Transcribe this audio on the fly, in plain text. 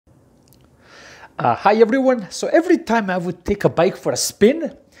Hi everyone. So every time I would take a bike for a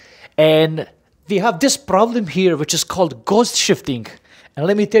spin, and we have this problem here which is called ghost shifting. And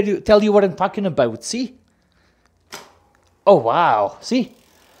let me tell you what I'm talking about. See? Oh wow. See?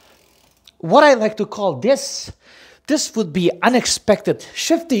 What I like to call this would be unexpected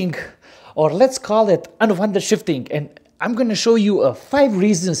shifting, or let's call it unwanted shifting. And I'm going to show you 5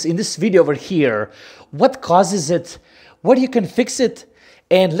 reasons in this video over here, what causes it, what you can fix it.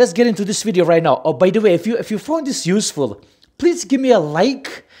 And let's get into this video right now. Oh, by the way, if you found this useful, please give me a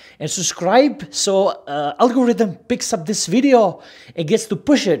like and subscribe so algorithm picks up this video and gets to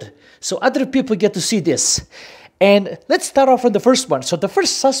push it so other people get to see this. And let's start off from the first one. So the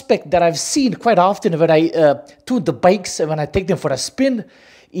first suspect that I've seen quite often when I tune the bikes and when I take them for a spin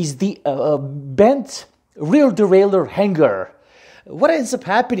is the bent rear derailleur hanger. What ends up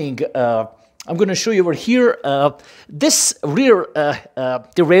happening, I'm going to show you over here, this rear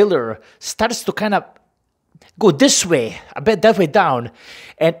derailleur starts to kind of go this way, a bit that way down,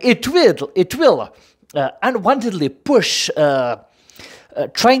 and it will unwantedly push,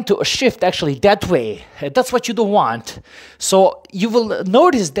 trying to shift actually that way. That's what you don't want. So you will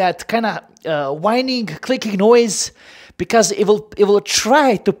notice that kind of whining, clicking noise, because it will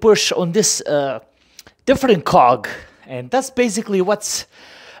try to push on this different cog, and that's basically what's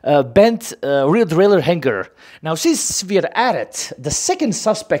bent rear derailleur hanger. Now, since we're at it, the second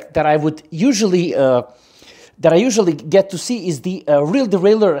suspect that I would usually get to see is the rear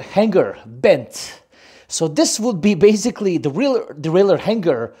derailleur hanger bent. So this would be basically the rear derailleur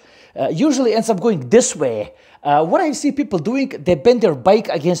hanger usually ends up going this way. What I see people doing, they bend their bike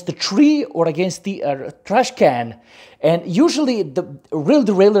against the tree or against the trash can, and usually the rear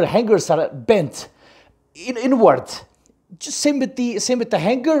derailleur hangers are bent inward. Just same with the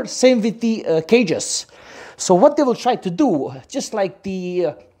hanger, same with the cages. So what they will try to do, just like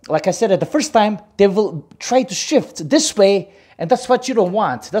like I said at the first time, they will try to shift this way, and that's what you don't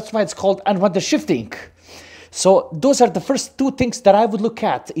want. That's why it's called unwanted shifting. So those are the first 2 things that I would look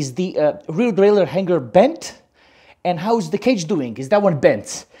at: is the rear derailleur hanger bent, and how is the cage doing? Is that one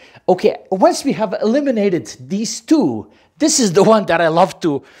bent? Okay, once we have eliminated these 2, this is the one that I love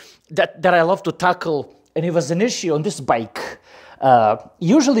to tackle. And it was an issue on this bike.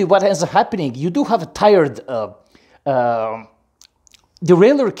 Usually what ends up happening, you do have a tired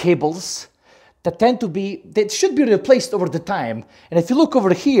derailleur cables that they should be replaced over the time. And if you look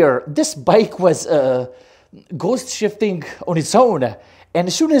over here, this bike was ghost shifting on its own. And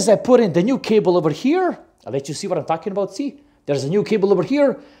as soon as I put in the new cable over here, I'll let you see what I'm talking about. See, there's a new cable over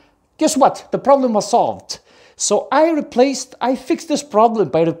here. Guess what? The problem was solved. So I fixed this problem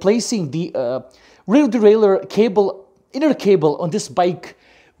by replacing the rear derailleur cable, inner cable on this bike,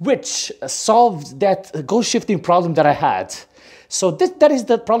 which solved that ghost shifting problem that I had. So that is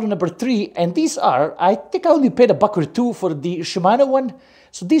the problem number 3. And these are, I think I only paid $1 or $2 for the Shimano one.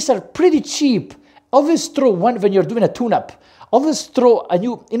 So these are pretty cheap. Always throw one when you're doing a tune-up. Always throw a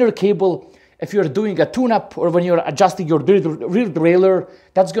new inner cable if you're doing a tune-up or when you're adjusting your rear derailleur.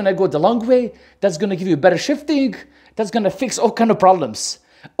 That's going to go the long way. That's going to give you better shifting. That's going to fix all kind of problems.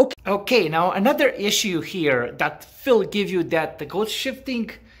 Okay, now another issue here that will give you the ghost shifting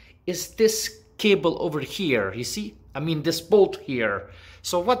is this cable over here. You see? I mean this bolt here.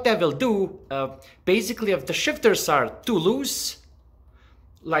 So what that will do, basically if the shifters are too loose,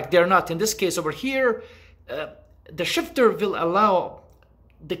 like they're not in this case over here, the shifter will allow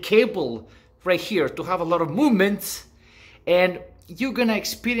the cable right here to have a lot of movement, and you're gonna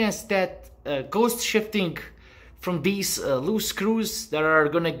experience that ghost shifting from these loose screws that are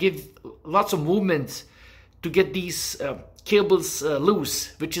gonna give lots of movement to get these cables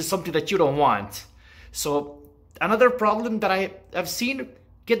loose, which is something that you don't want. So another problem that I've seen,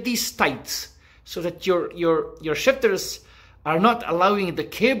 get these tight so that your shifters are not allowing the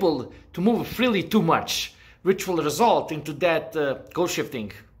cable to move freely too much, which will result into that ghost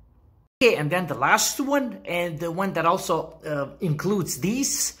shifting. Okay, and then the last one, and the one that also includes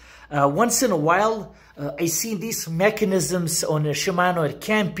these, once in a while, I see these mechanisms on a Shimano. It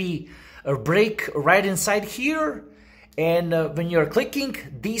can be a brake right inside here, and when you're clicking,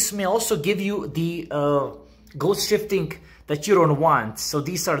 these may also give you the ghost shifting that you don't want. So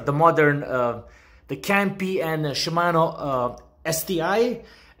these are the modern, the Campy and Shimano STI,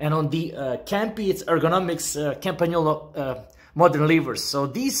 and on the Campy it's Ergonomics Campagnolo modern levers. So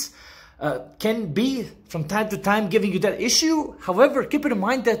these can be from time to time giving you that issue. However, keep in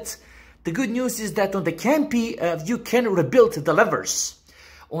mind that the good news is that on the Campy, you can rebuild the levers.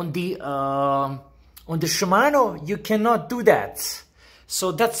 On the Shimano, you cannot do that.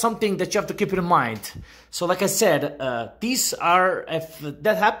 So that's something that you have to keep in mind. So like I said, these are, if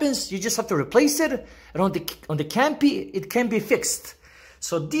that happens, you just have to replace it. And on the Campy, it can be fixed.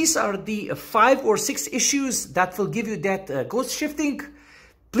 So these are the 5 or 6 issues that will give you that ghost shifting.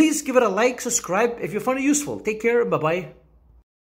 Please give it a like, subscribe if you found it useful. Take care, bye-bye.